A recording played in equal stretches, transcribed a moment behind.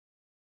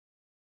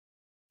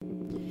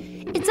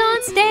It's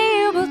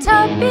Unstable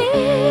Topic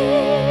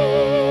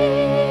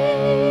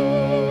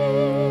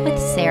with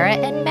Sarah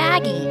and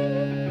Maggie.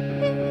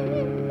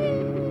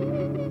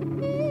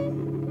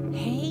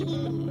 Hey,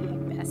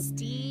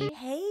 bestie.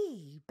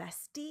 Hey,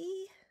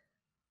 bestie.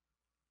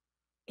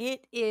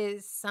 It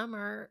is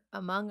summer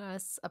among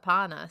us,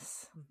 upon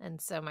us. And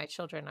so my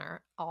children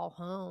are all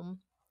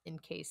home in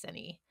case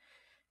any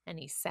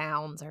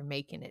sounds are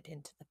making it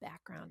into the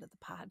background of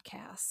the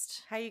podcast.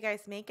 How you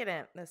guys making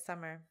it this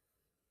summer?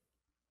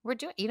 We're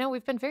doing,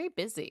 we've been very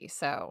busy.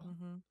 So,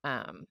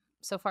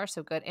 so far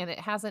so good. And it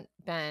hasn't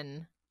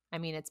been,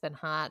 it's been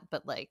hot,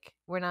 but like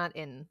we're not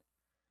in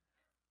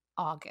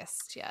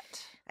August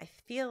yet. I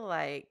feel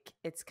like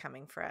it's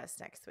coming for us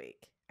next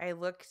week. I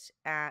looked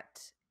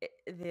at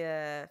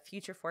the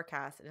future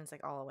forecast and it's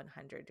like all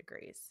 100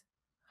 degrees.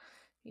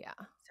 Yeah.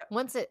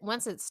 So,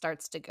 Once it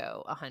starts to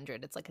go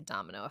 100, it's like a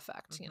domino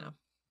effect, you know.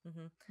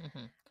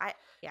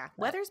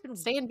 Weather's been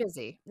staying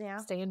busy. Yeah.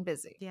 Staying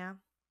busy. Yeah.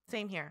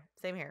 Same here.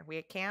 We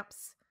had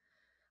camps.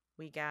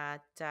 We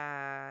got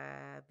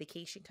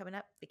vacation coming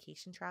up,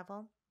 vacation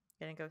travel.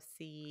 Gonna go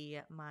see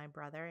my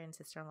brother and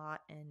sister-in-law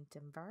in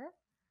Denver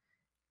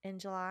in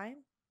July,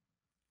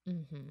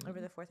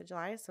 over the 4th of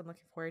July. So I'm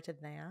looking forward to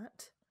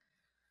that.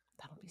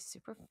 That'll be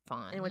super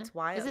fun. And what's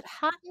wild? Is it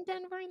hot in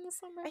Denver in the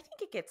summer? I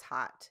think it gets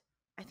hot.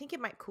 I think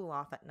it might cool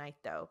off at night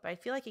though, but I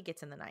feel like it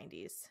gets in the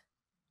 90s.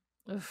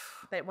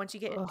 Oof. But once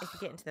if you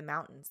get into the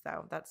mountains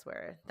though, that's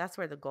where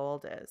the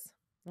gold is.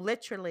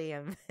 Literally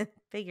and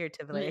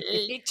figuratively.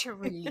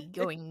 Literally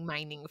going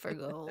mining for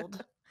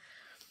gold.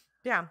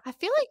 Yeah. I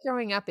feel like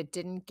growing up it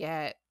didn't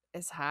get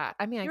as hot.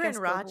 I mean, You're I guess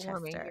in global Rochester.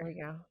 warming, here we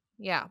go.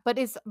 Yeah,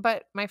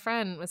 but my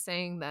friend was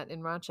saying that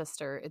in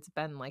Rochester it's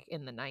been like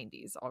in the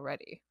 90s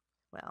already.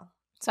 Well,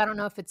 so I don't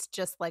know if it's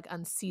just like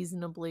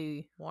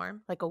unseasonably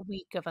warm, like a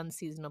week of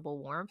unseasonable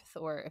warmth,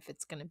 or if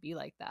it's going to be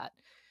like that.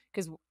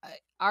 Because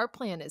our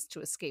plan is to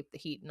escape the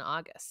heat in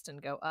August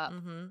and go up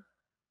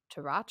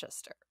to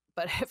Rochester.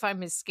 But if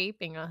I'm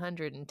escaping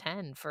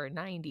 110 for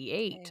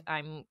 98,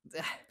 I'm...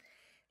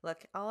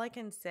 Look, all I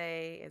can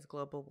say is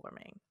global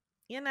warming.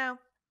 You know?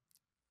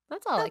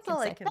 That's all I can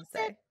say.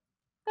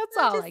 That's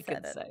all I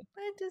can say.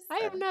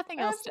 I have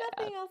nothing else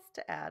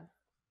to add.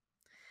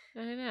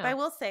 I know. But I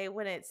will say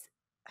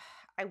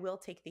I will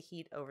take the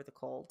heat over the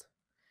cold.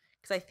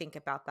 Because I think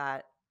about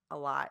that a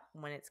lot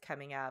when it's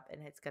coming up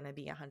and it's going to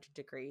be 100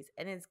 degrees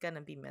and it's going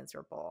to be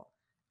miserable.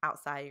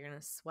 Outside, you're going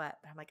to sweat.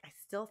 But I'm like, I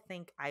still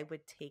think I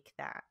would take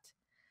that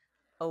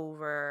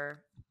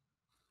over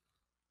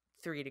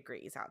 3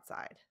 degrees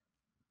outside.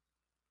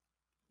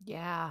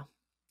 Yeah.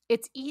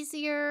 It's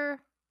easier.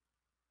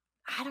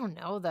 I don't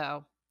know,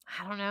 though.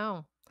 I don't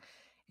know.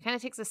 It kind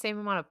of takes the same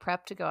amount of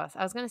prep to go out.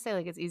 I was going to say,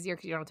 like, it's easier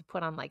because you don't have to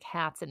put on, like,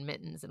 hats and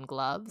mittens and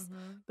gloves.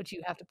 But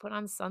you have to put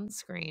on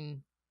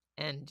sunscreen.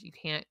 And you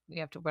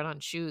have to put on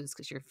shoes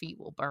because your feet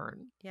will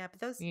burn. Yeah,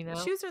 but those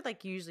shoes are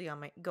like usually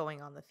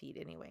going on the feet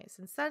anyways.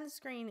 And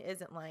sunscreen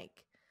isn't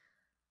like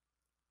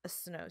a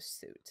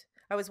snowsuit.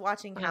 I was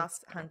watching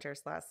House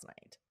Hunters last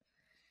night,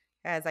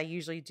 as I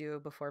usually do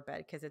before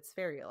bed because it's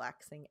very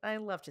relaxing. I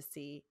love to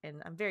see,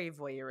 and I'm very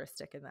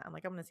voyeuristic in that. I'm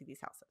like, I'm going to see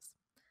these houses.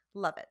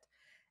 Love it.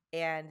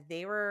 And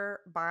they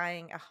were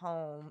buying a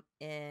home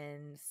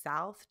in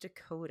South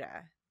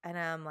Dakota. And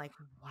I'm like,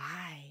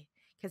 why?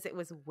 Because it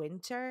was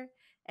winter.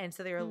 And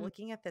so they were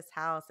looking at this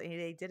house and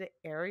they did an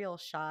aerial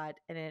shot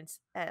and it's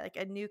like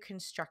a new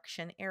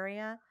construction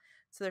area.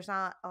 So there's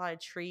not a lot of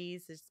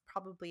trees. There's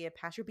probably a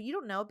pasture, but you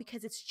don't know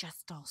because it's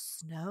just all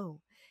snow.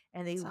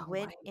 And they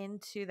went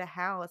into the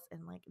house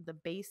and like the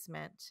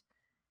basement,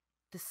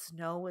 the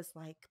snow was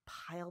like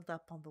piled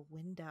up on the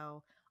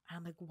window. And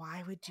I'm like,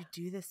 why would you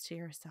do this to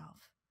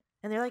yourself?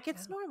 And they're like,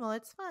 it's normal.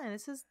 It's fine.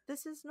 This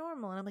is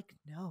normal. And I'm like,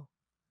 no.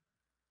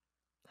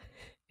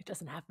 It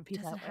doesn't have to be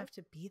that way. It doesn't have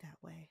to be that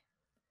way.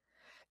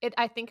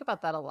 I think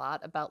about that a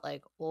lot, about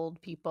like old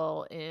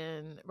people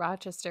in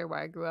Rochester where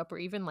I grew up, or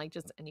even like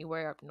just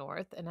anywhere up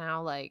north, and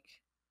how like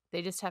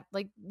they just have,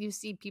 like, you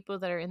see people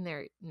that are in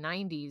their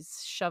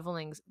 90s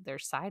shoveling their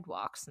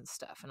sidewalks and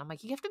stuff. And I'm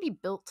like, you have to be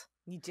built.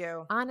 You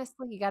do.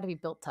 Honestly, you got to be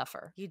built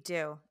tougher. You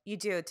do.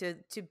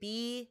 To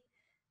be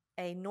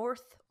a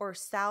North or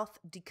South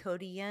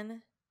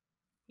Dakotian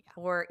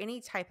or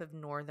any type of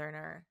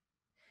northerner.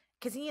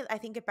 Because I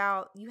think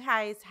about, you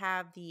guys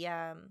have the,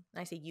 and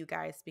I say you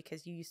guys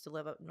because you used to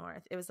live up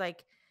north. It was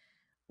like,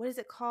 what is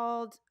it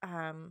called?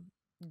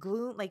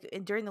 Gloom, like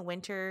during the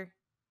winter,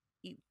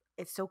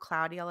 it's so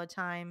cloudy all the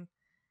time.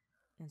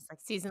 And it's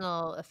like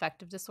seasonal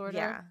affective disorder.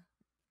 Yeah.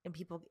 And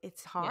people,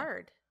 it's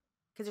hard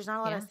because there's not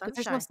a lot of sunshine.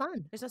 There's no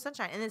sun. There's no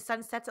sunshine. And the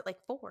sun sets at like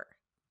 4.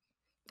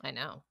 I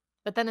know.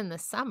 But then in the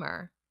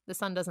summer, the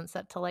sun doesn't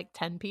set till like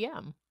 10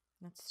 p.m.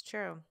 That's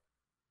true.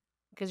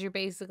 Because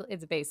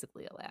it's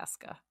basically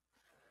Alaska.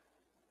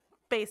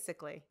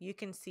 Basically, you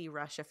can see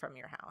Russia from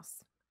your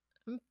house.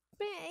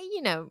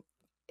 You know,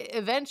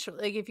 eventually,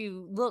 like if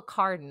you look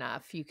hard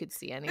enough, you could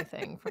see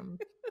anything from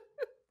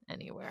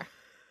anywhere.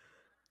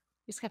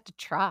 You just have to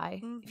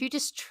try. If you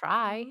just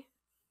try.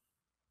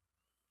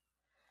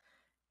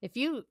 If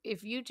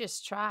you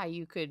just try,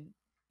 you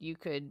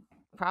could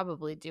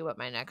probably do what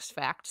my next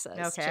fact says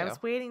Okay, I too.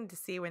 was waiting to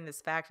see when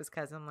this fact was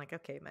because I'm like,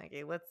 okay,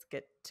 Maggie, let's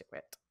get to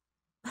it.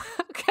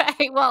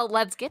 Okay, well,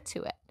 let's get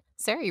to it.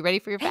 Sarah, you ready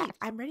for your Hey, fact?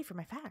 I'm ready for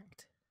my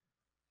fact.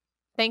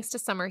 Thanks to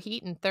summer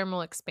heat and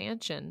thermal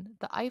expansion,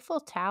 the Eiffel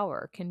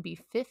Tower can be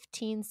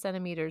 15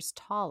 centimeters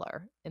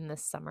taller in the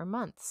summer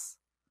months.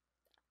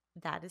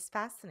 That is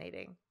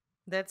fascinating.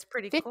 That's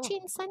pretty cool.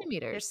 15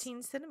 centimeters,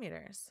 15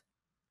 centimeters.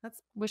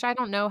 That's. which I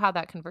don't know how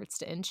that converts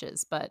to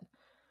inches, but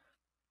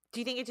Do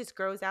you think it just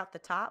grows out the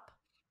top?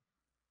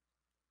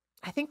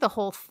 I think the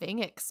whole thing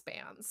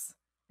expands.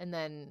 And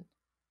then,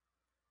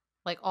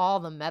 like, all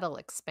the metal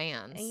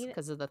expands And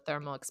because of the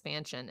thermal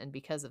expansion. And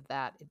because of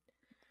that, it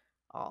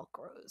all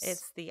grows.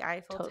 it's the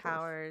Eiffel Totally.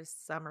 Tower's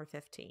summer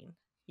 15.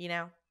 You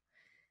know,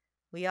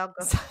 we all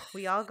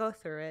go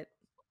through it,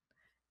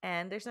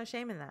 and there's no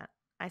shame in that.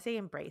 I say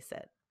embrace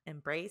it.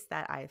 Embrace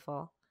that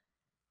Eiffel.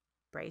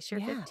 Embrace your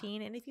Yeah.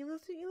 15, and if you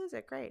lose it, you lose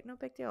it. Great, no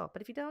big deal.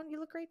 But if you don't, you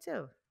look great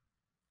too.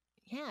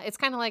 Yeah, it's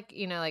kind of like,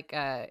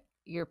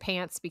 your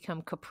pants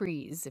become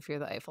capris if you're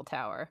the Eiffel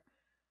Tower.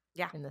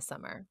 Yeah, in the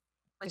summer.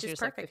 which is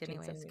perfect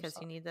anyways, because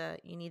you need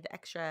the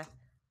extra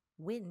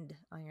wind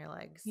on your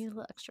legs. You need a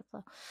little extra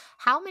flow.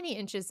 How many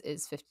inches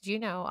is 50? Do you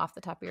know off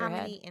the top of your How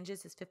head? many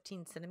inches is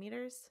 15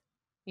 centimeters?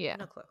 Yeah.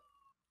 No clue.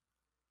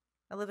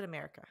 I live in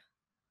America.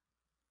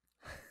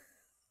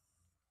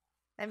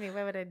 I mean,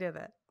 why would I do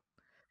that?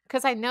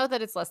 Because I know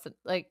that it's less than,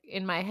 like,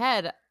 in my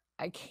head,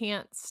 I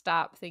can't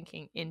stop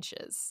thinking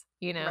inches.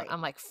 Right.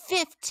 I'm like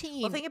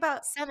 15 Well, think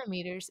about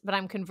centimeters, but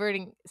I'm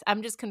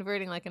just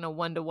converting like in a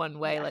 1-to-1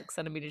 way, Yeah. like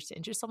centimeters to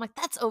inches. So I'm like,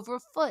 that's over a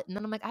foot. And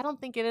then I'm like, I don't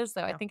think it is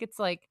though. I No. think it's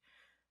like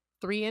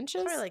 3 it's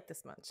inches. probably like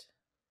this much.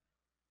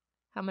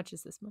 How much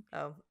is this much?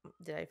 Oh,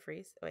 did I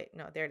freeze? Oh, wait,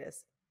 no, there it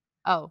is.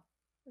 Oh,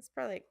 It's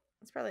probably like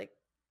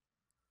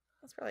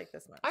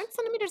this much. aren't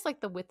centimeters like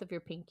the width of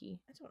your pinky?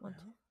 I don't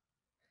know.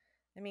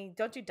 I mean,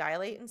 don't you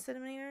dilate in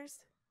centimeters?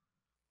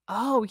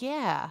 Oh,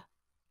 yeah.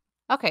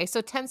 Okay,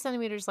 so 10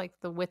 centimeters like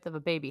the width of a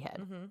baby head.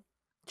 Mm-hmm.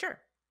 Sure.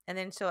 And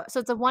then so So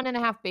it's a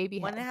 1.5 baby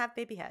head. 1.5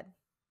 baby head.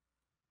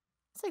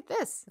 It's like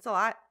this. It's a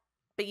lot.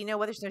 But you know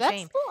what? There's no That's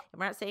shame. cool. And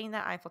we're not saying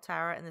that Eiffel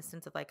Tower in the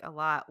sense of like a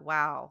lot.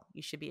 Wow,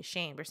 you should be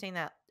ashamed. We're saying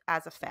that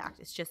as a fact.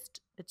 It's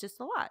just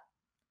a lot.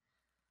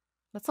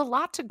 That's a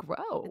lot to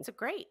grow. It's a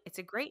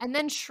great. And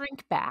then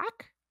shrink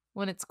back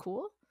when it's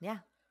cool. Yeah.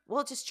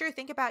 Well, it's just true.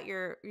 Think about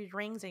your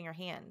rings in your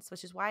hands,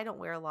 which is why I don't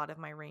wear a lot of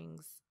my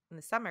rings in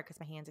the summer because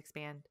my hands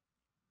expand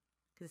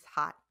because it's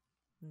hot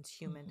and it's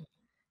humid. Mhm.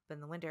 But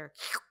in the winter,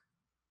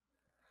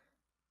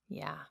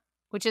 Yeah,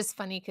 which is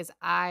funny because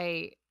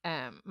I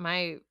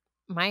my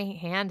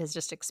hand has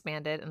just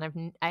expanded,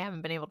 and I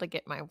haven't been able to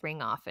get my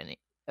ring off in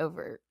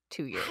over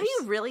 2 years. how do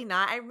you really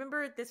not? I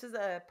remember this was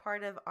a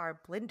part of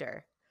our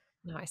blender.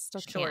 No, I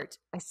still can't. Short.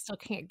 I still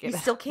can't get You it.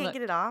 still can't Look,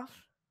 get it off?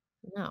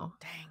 no.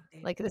 Dang,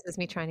 dude. Like, this is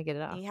me trying to get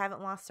it off. You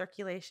haven't lost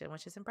circulation,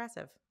 which is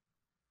impressive.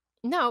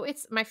 No,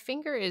 it's my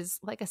finger is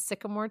like a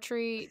sycamore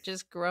tree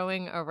just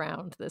growing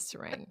around this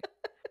ring.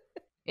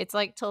 It's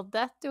like till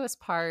death do us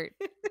part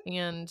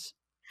and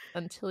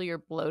until your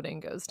bloating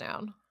goes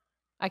down.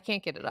 I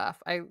can't get it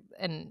off.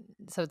 And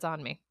so it's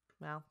on me.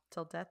 Well,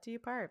 till death do you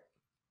part.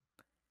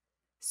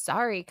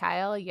 Sorry,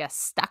 Kyle, you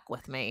stuck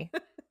with me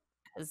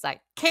because I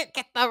can't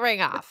get the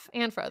ring off,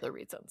 and for other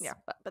reasons. Yeah,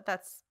 but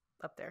that's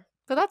up there.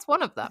 So that's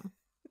one of them.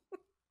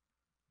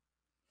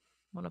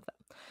 One of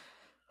them.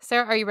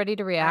 Sarah, are you ready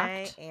to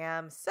react? I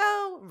am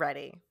so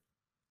ready.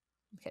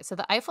 Okay, so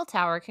the Eiffel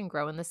Tower can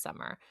grow in the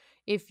summer.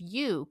 If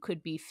you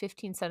could be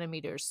 15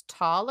 centimeters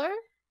taller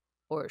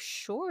or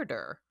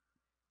shorter,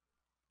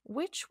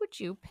 which would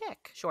you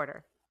pick?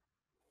 Shorter.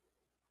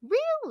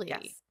 Really?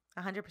 Yes,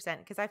 100%.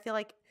 Because I feel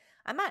like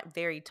I'm not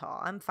very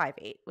tall. I'm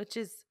 5'8", which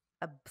is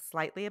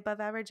slightly above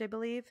average, I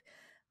believe.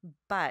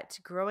 But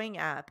growing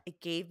up, it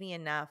gave me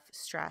enough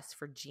stress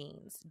for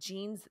jeans.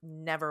 Jeans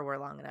never were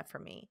long enough for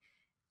me.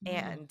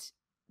 And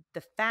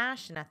the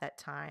fashion at that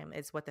time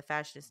is what the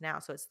fashion is now.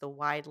 So it's the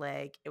wide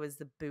leg. It was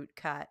the boot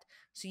cut.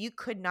 So you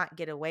could not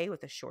get away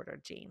with a shorter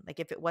jean. Like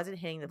if it wasn't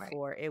hitting the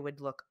floor, it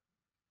would look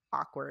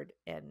awkward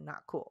and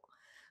not cool.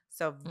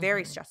 So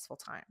very stressful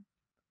time.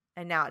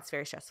 And now it's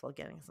very stressful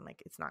again because I'm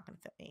like, it's not going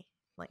to fit me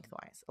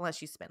lengthwise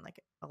unless you spend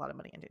like a lot of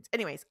money on jeans.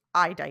 Anyways,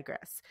 I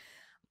digress.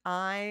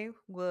 I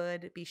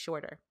would be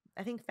shorter.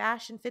 I think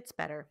fashion fits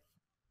better.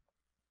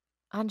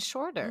 On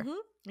shorter?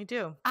 I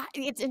do.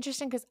 It's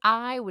interesting because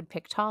I would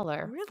pick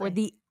taller for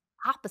the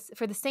opposite,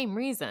 for the same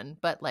reason,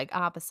 but like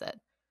opposite.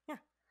 Yeah.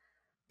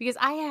 Because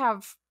I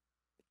have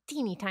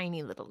teeny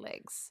tiny little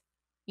legs.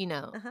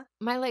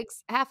 My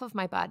legs, half of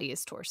my body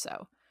is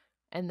torso,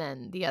 and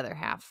then the other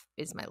half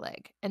is my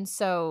leg. And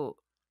so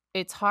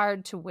it's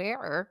hard to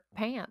wear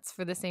pants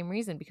for the same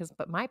reason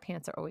but my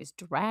pants are always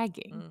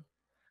dragging.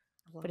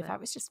 But if I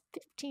was just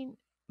 15,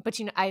 but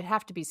I'd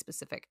have to be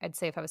specific. I'd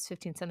say if I was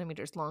 15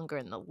 centimeters longer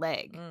in the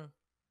leg,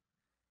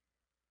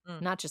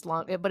 not just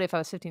long, but if I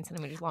was 15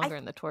 centimeters longer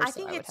in the torso, I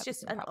think it's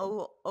just an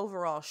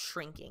overall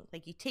shrinking.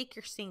 Like you take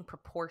your same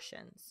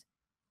proportions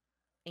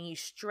and you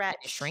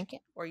stretch shrink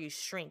it, or you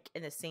shrink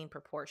in the same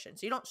proportion.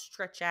 So you don't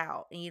stretch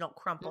out and you don't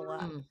crumple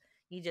up.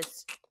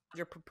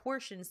 Your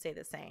proportions stay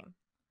the same.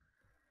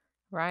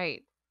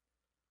 Right.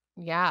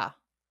 Yeah.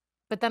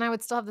 But then I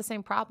would still have the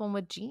same problem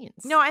with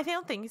jeans. No, I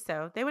don't think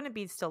so. They wouldn't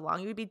be so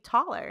long. You would be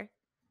taller.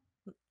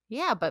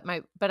 Yeah, but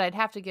I'd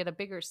have to get a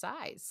bigger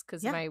size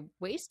because my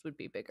waist would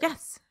be bigger.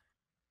 Yes.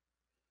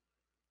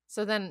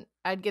 So then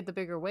I'd get the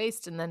bigger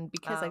waist, and then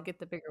because I'd get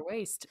the bigger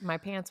waist, my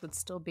pants would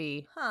still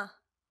be. Huh.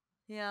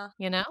 Yeah.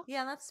 You know?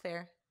 Yeah, that's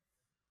fair.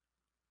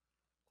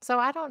 So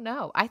I don't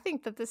know. I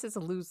think that this is a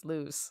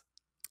lose-lose.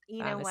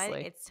 You know what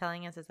it's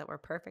telling us is that we're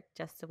perfect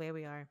just the way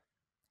we are.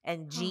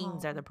 And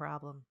jeans are the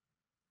problem.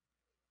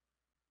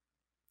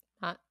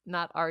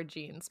 Not our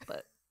jeans,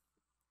 but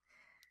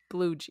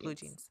blue jeans. Blue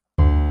jeans.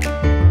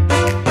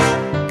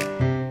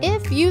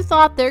 If you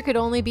thought there could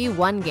only be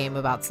one game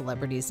about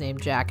celebrities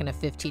named Jack in a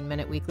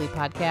 15-minute weekly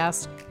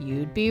podcast,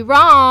 you'd be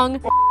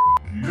wrong.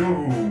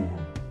 You,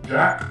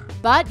 Jack.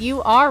 But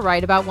you are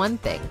right about one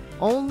thing.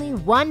 Only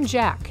one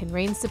Jack can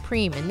reign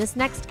supreme in this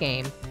next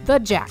game, the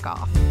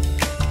Jack-Off.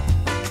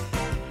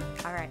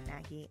 All right,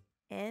 Maggie.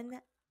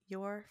 In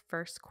your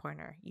first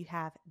corner, you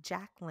have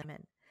Jack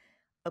Lemmon,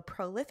 a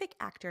prolific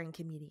actor and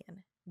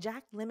comedian.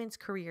 Jack Lemmon's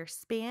career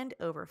spanned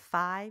over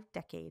 5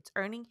 decades,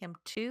 earning him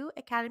 2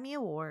 Academy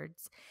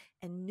Awards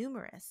and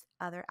numerous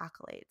other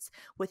accolades.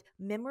 With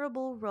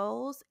memorable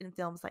roles in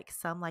films like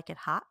Some Like It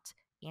Hot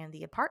and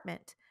The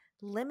Apartment,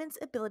 Lemmon's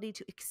ability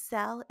to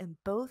excel in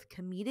both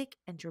comedic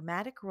and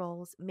dramatic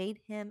roles made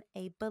him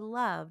a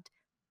beloved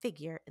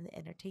figure in the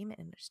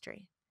entertainment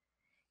industry.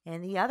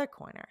 In the other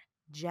corner,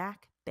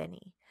 Jack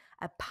Benny,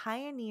 a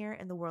pioneer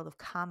in the world of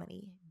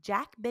comedy.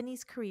 Jack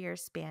Benny's career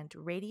spanned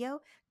radio,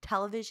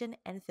 television,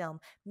 and film,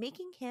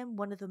 making him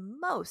one of the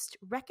most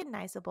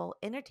recognizable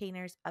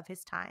entertainers of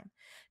his time.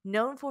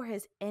 Known for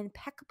his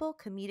impeccable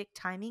comedic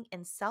timing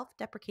and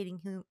self-deprecating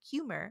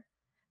humor,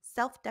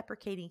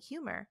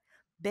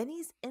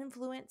 Benny's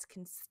influence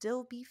can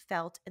still be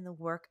felt in the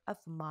work of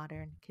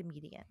modern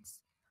comedians.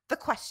 The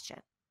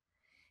question: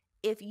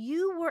 if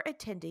you were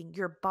attending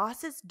your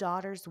boss's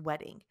daughter's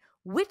wedding,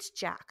 which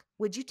Jack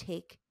would you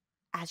take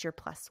as your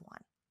 +1?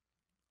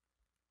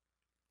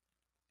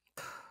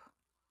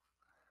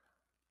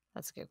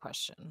 That's a good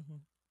question.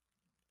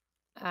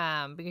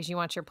 Because you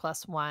want your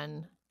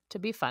 +1 to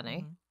be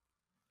funny,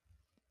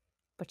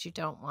 but you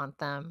don't want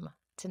them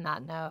to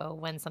not know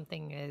when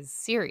something is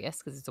serious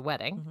because it's a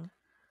wedding.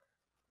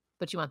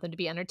 But you want them to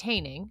be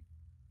entertaining,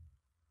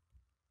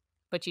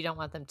 but you don't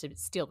want them to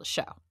steal the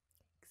show.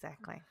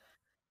 Exactly.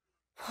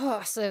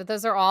 So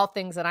those are all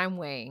things that I'm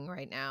weighing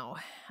right now.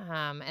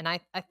 And I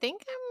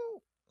think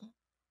I'm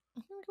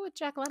going to go with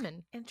Jack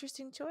Lemmon.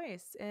 Interesting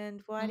choice.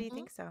 And why do you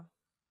think so?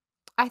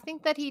 I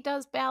think that he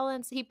does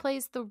balance. He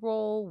plays the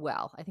role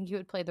well. I think he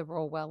would play the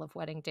role well of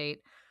wedding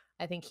date.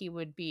 I think he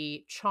would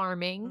be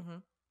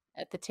charming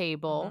at the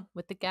table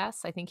with the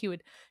guests. I think he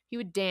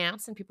would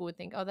dance and people would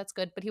think, oh, that's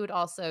good. But he would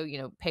also,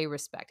 pay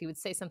respect. He would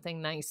say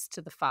something nice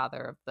to the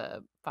father of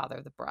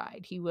the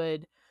bride. He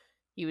would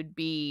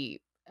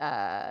be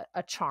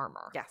a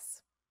charmer.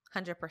 Yes,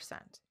 100%.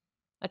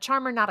 A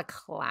charmer, not a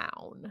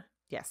clown.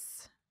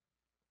 Yes,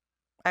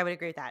 I would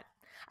agree with that.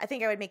 I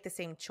think I would make the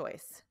same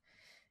choice.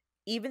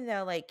 Even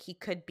though, he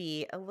could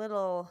be a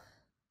little,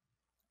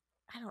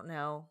 I don't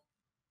know.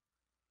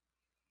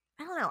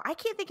 I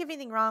can't think of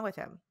anything wrong with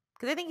him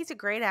because I think he's a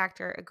great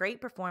actor, a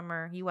great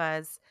performer.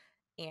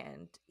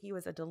 And he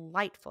was a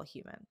delightful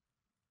human.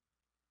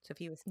 So if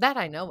he was that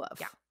I know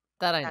of,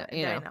 that I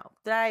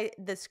know,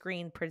 the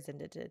screen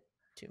presented it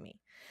to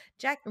me.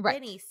 Jack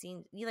Benny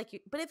seemed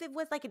but if it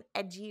was like an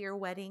edgier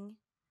wedding,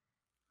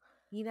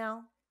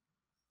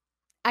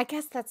 I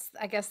guess that's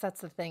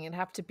the thing. It'd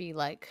have to be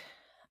like.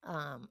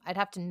 I'd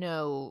have to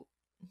know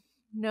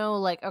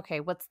okay,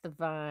 what's the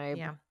vibe?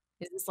 Yeah.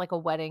 Is this like a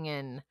wedding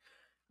at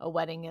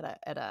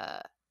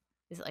a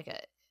is it like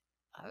a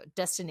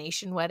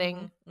destination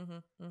wedding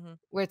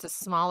where it's a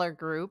smaller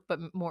group but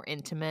more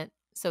intimate,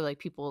 so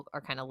people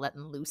are kind of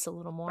letting loose a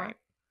little more,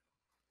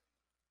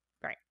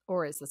 right?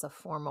 Or is this a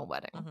formal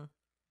wedding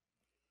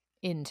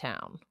in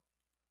town?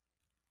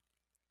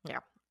 Yeah,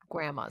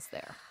 grandma's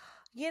there.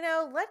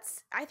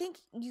 I think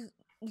you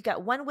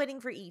got one wedding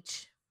for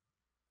each.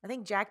 I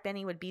think Jack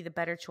Benny would be the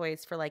better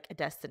choice for a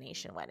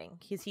destination wedding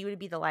because he would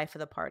be the life of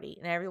the party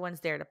and everyone's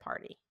there to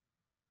party.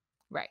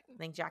 Right. I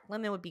think Jack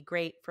Lemmon would be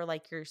great for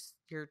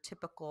your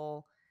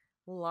typical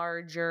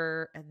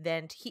larger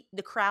event.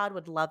 The crowd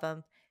would love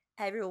him.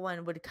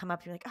 Everyone would come up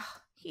and be like, "Oh,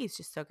 he's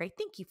just so great.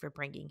 Thank you for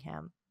bringing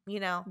him."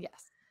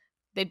 Yes.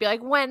 They'd be like,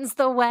 "When's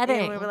the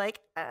wedding?" And we were like,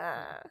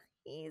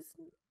 he's.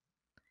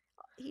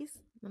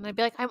 And I'd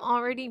be like, "I'm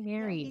already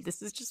married. Yeah,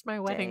 this is just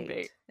my wedding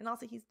date." And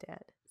also, he's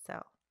dead.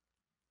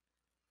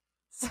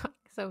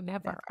 So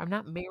never. I'm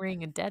not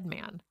marrying a dead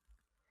man.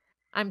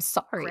 I'm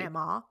sorry.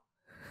 Grandma.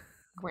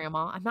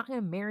 I'm not going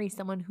to marry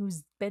someone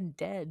who's been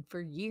dead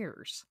for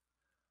years.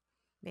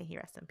 May he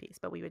rest in peace,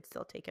 but we would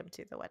still take him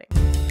to the wedding.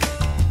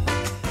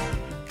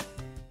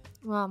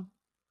 Well,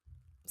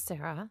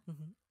 Sarah,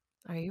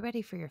 Are you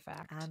ready for your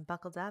fact? I'm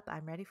buckled up.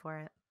 I'm ready for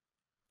it.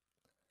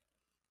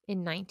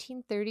 In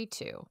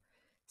 1932,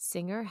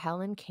 singer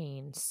Helen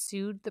Kane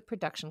sued the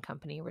production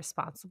company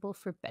responsible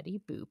for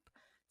Betty Boop,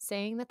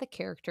 saying that the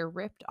character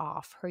ripped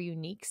off her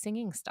unique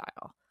singing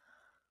style.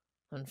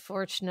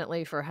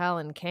 Unfortunately for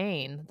Helen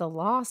Kane, the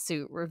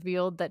lawsuit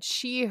revealed that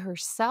she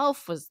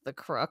herself was the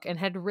crook and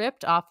had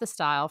ripped off the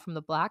style from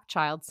the black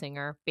child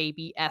singer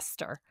Baby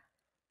Esther.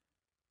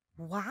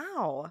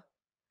 Wow.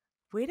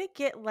 Way to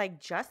get like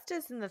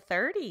justice in the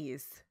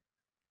 30s.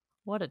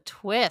 What a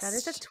twist. That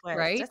is a twist.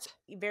 Right? That's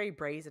very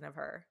brazen of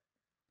her.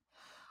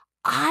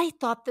 I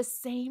thought the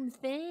same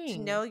thing. To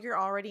know you're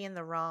already in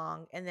the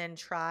wrong and then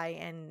try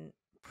and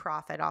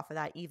profit off of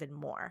that even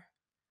more.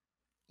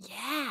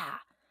 Yeah.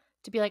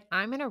 To be like,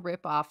 I'm going to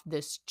rip off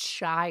this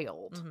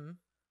child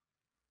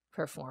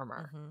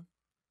performer.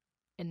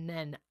 And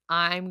then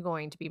I'm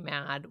going to be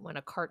mad when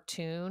a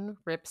cartoon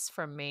rips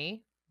from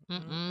me.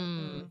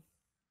 Nope,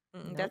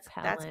 That's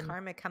Helen.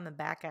 karma coming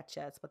back at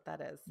you. That's what that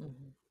is.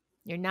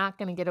 You're not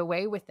going to get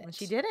away with it. And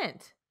she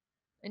didn't.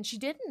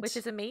 Which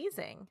is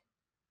amazing.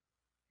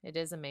 It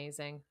is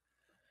amazing.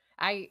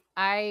 I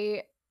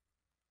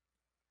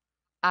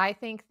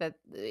think that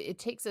it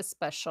takes a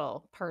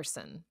special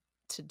person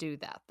to do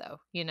that, though.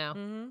 You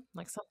know,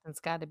 like something's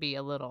got to be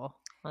a little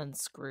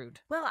unscrewed.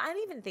 Well, I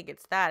don't even think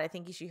it's that. I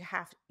think you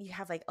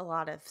have like a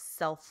lot of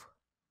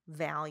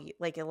self-value,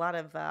 like a lot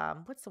of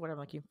what's the word I'm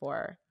looking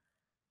for?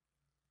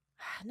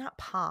 Not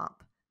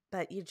pomp,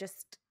 but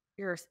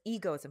your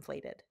ego is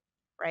inflated,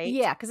 right?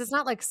 Yeah, because it's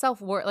not like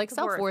self-worth. Like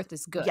self-worth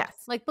is good. Yes.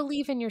 Like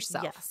believe in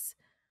yourself. Yes.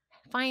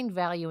 Find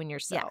value in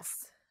yourself.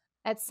 Yes.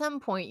 At some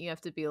point, you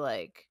have to be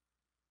like,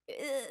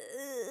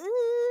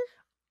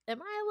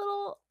 am I a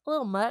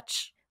little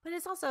much? But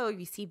it's also, if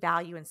you see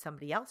value in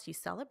somebody else, you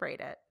celebrate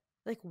it.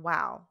 Like,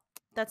 wow,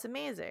 that's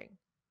amazing.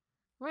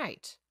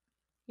 Right.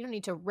 You don't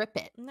need to rip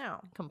it.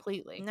 No.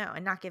 Completely. No,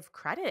 and not give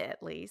credit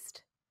at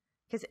least.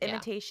 Because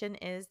imitation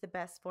is the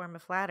best form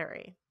of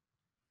flattery.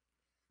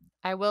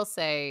 I will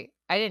say,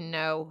 I didn't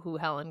know who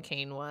Helen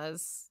Kane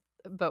was,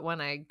 but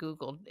when I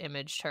Googled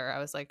imaged her, I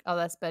was like, oh,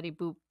 that's Betty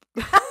Boop.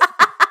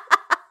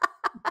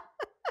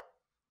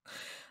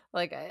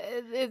 Like,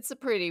 it's a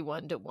pretty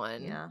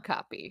one-to-one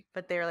copy.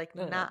 But they're like,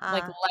 nah.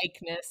 Like,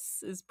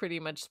 likeness is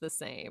pretty much the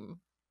same.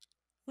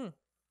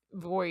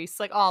 Voice,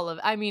 like all of,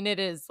 I mean, it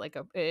is like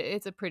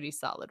it's a pretty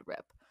solid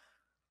rip.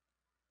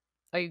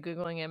 Are you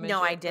Googling images?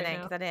 No, I didn't,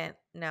 because I didn't.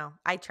 No,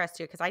 I trust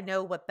you because I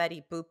know what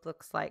Betty Boop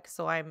looks like.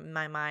 So I, in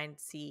my mind,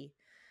 see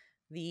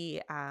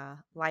the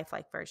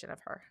lifelike version of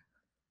her.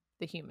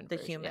 The human The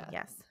version, human,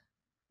 yes.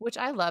 Which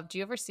I love. Do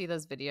you ever see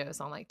those videos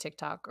on like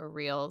TikTok or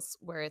Reels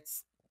where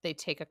they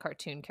take a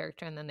cartoon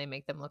character and then they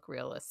make them look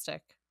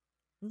realistic?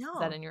 No. Is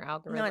that in your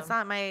algorithm? No, it's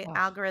not. My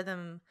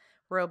algorithm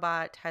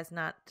robot has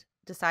not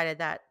decided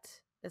that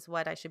is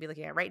what I should be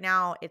looking at. Right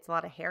now, it's a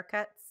lot of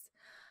haircuts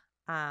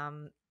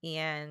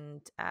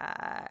and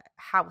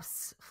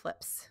house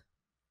flips.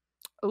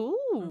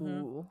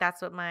 Ooh.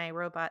 That's what my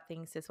robot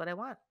thinks is what I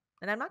want.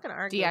 And I'm not going to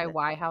argue.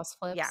 DIY house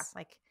flips? Yeah,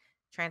 like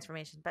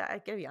transformation. But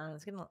I gotta be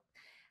honest,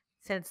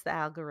 since the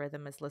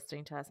algorithm is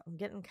listening to us, I'm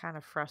getting kind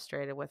of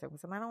frustrated with it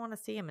because I don't want to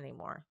see him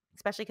anymore.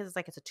 Especially because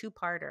it's a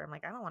two-parter. I'm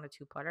like, I don't want a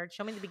two-parter.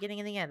 Show me the beginning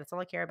and the end. That's all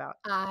I care about.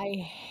 I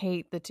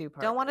hate the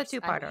two-parters. Don't want a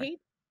two-parter.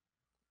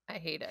 I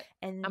hate it.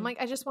 And I'm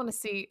like, I just want to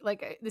see,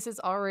 like, this is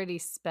already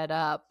sped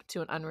up to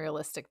an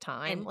unrealistic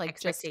time. Like,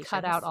 just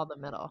cut out all the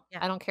middle. Yeah.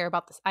 I don't care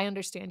about this. I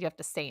understand you have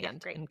to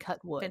sand and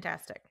cut wood.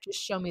 Fantastic. Just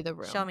show me the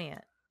room. Show me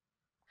it.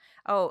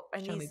 Oh,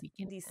 and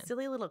these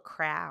silly little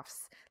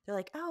crafts. They're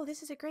like, oh,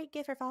 this is a great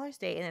gift for Father's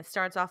Day. And it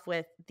starts off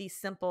with these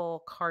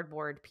simple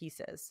cardboard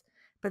pieces.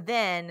 But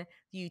then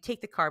you take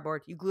the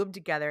cardboard, you glue them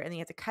together, and then you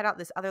have to cut out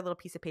this other little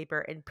piece of paper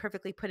and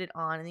perfectly put it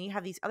on. And then you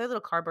have these other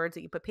little cardboards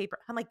that you put paper.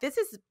 I'm like, this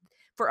is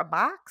for a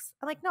box?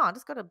 I'm like, no, I'll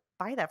just go to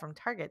buy that from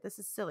Target. This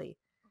is silly.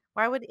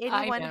 Why would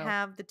anyone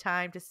have the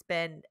time to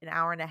spend an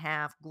hour and a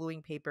half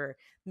gluing paper,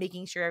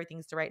 making sure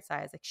everything's the right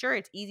size? Like, sure,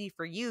 it's easy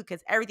for you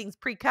because everything's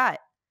pre-cut.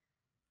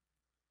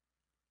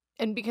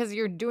 And because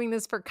you're doing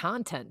this for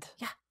content.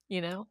 Yeah.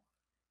 You know?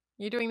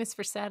 You're doing this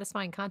for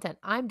satisfying content.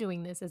 I'm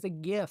doing this as a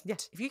gift. Yeah.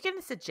 If you're going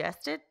to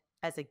suggest it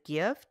as a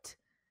gift,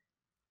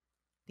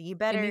 you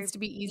better. It needs to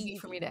be easy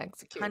for me to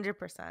execute.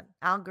 100%.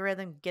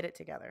 Algorithm, get it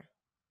together.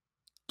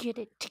 Get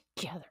it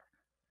together.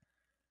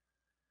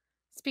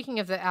 Speaking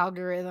of the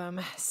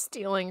algorithm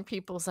stealing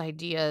people's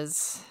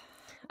ideas,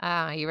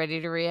 you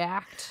ready to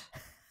react?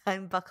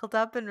 I'm buckled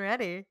up and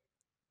ready.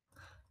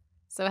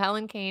 So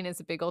Helen Kane is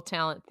a big old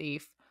talent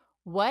thief.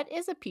 What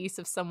is a piece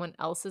of someone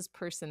else's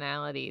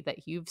personality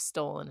that you've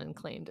stolen and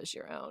claimed as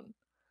your own?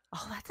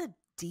 Oh, that's a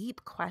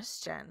deep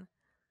question.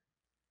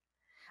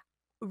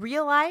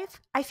 Real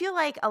life, I feel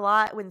like a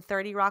lot when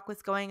 30 Rock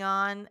was going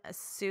on,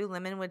 Sue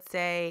Lemmon would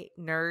say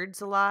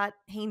nerds a lot.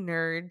 Hey,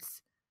 nerds.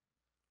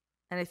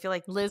 And I feel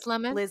like Liz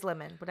Lemon? Liz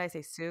Lemon. Would I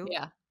say Sue?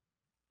 Yeah.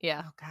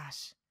 Yeah. Oh,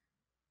 gosh.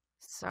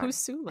 Sorry. Who's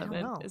Sue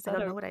Lemon? I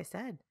don't know what I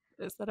said.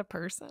 Is that a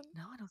person?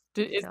 No, I don't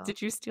think so.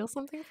 Did you steal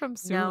something from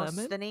Sue No,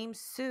 Lemmon? the name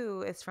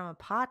Sue is from a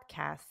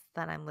podcast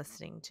that I'm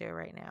listening to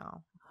right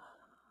now.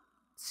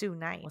 Sue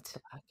Knight. What's the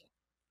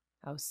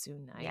podcast? Oh, Sue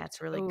Knight. Yeah,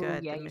 it's really Oh,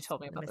 good. yeah, you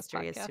told me about this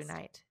Mysterious podcast. Sue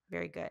Knight.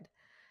 Very good.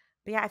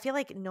 But yeah, I feel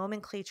like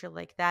nomenclature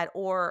like that,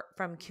 or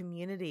from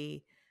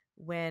Community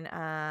when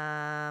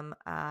pop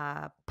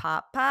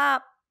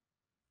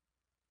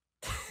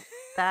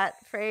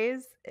that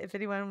phrase, if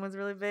anyone was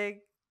really big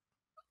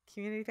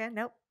Community fan.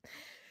 Nope.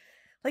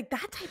 Like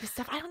that type of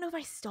stuff. I don't know if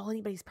I stole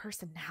anybody's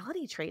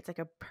personality traits, like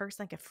a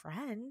person, like a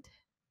friend.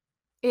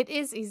 It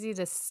is easy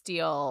to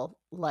steal,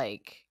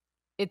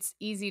 it's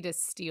easy to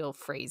steal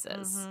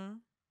phrases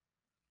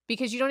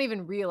because you don't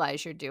even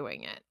realize you're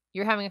doing it.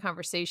 You're having a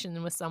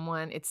conversation with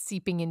someone, it's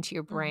seeping into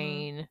your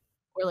brain,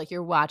 or like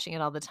you're watching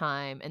it all the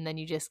time, and then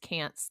you just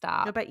can't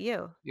stop. What about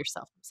you?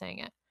 Yourself from saying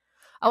it.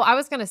 Oh, I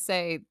was going to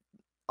say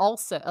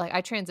also, like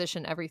I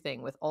transition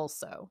everything with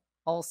also,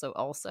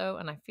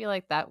 and I feel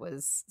like that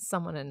was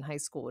someone in high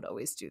school would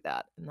always do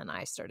that, and then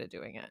I started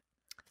doing it.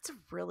 It's a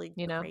really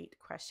great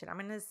question. I'm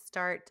going to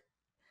start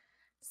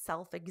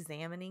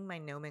self-examining my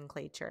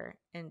nomenclature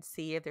and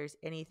see if there's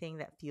anything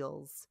that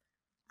feels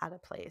out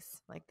of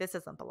place. Like this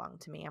doesn't belong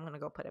to me. I'm going to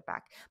go put it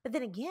back. But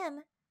then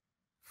again,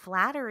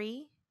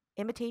 flattery,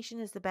 imitation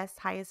is the best,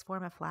 highest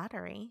form of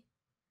flattery.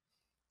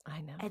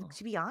 I know. And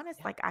to be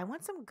honest, like I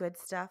want some good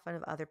stuff out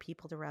of other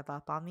people to rev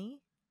up on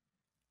me.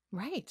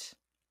 Right.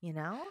 You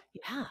know?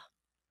 Yeah.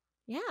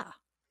 Yeah.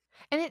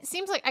 And it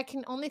seems like I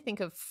can only think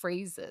of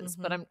phrases,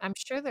 but I'm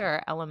sure there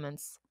are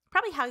elements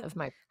probably of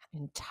my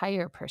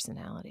entire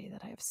personality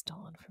that I have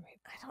stolen from you.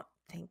 I don't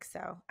think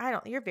so.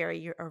 You're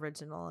very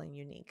original and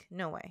unique.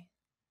 No way.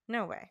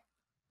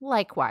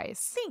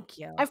 Likewise. Thank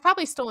you. I've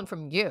probably stolen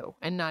from you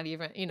and not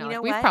even,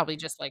 we've probably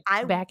just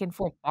back and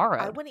forth borrowed.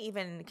 I wouldn't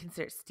even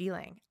consider it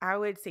stealing. I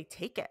would say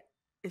take it.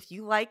 If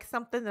you like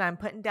something that I'm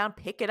putting down,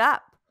 pick it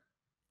up.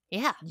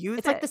 Yeah. Use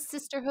it's it. Like the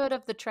sisterhood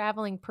of the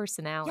traveling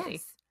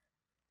personality.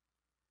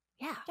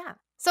 Yes. Yeah.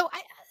 So I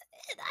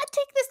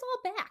take this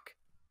all back.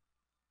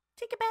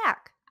 Take it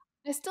back.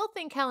 I still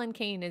think Helen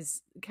Kane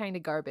is kind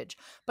of garbage,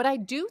 but I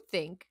do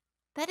think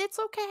that it's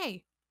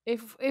okay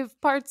if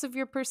parts of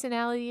your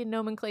personality and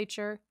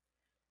nomenclature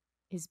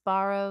is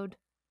borrowed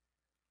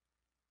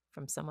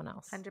from someone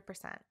else.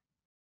 100%.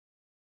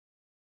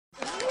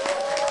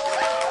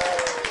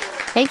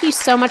 Thank you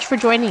so much for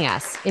joining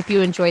us. If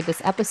you enjoyed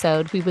this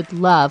episode, we would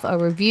love a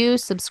review,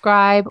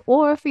 subscribe,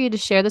 or for you to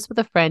share this with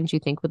a friend you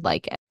think would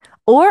like it.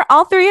 Or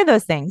all three of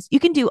those things. You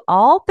can do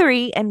all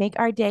three and make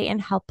our day and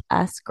help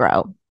us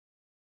grow.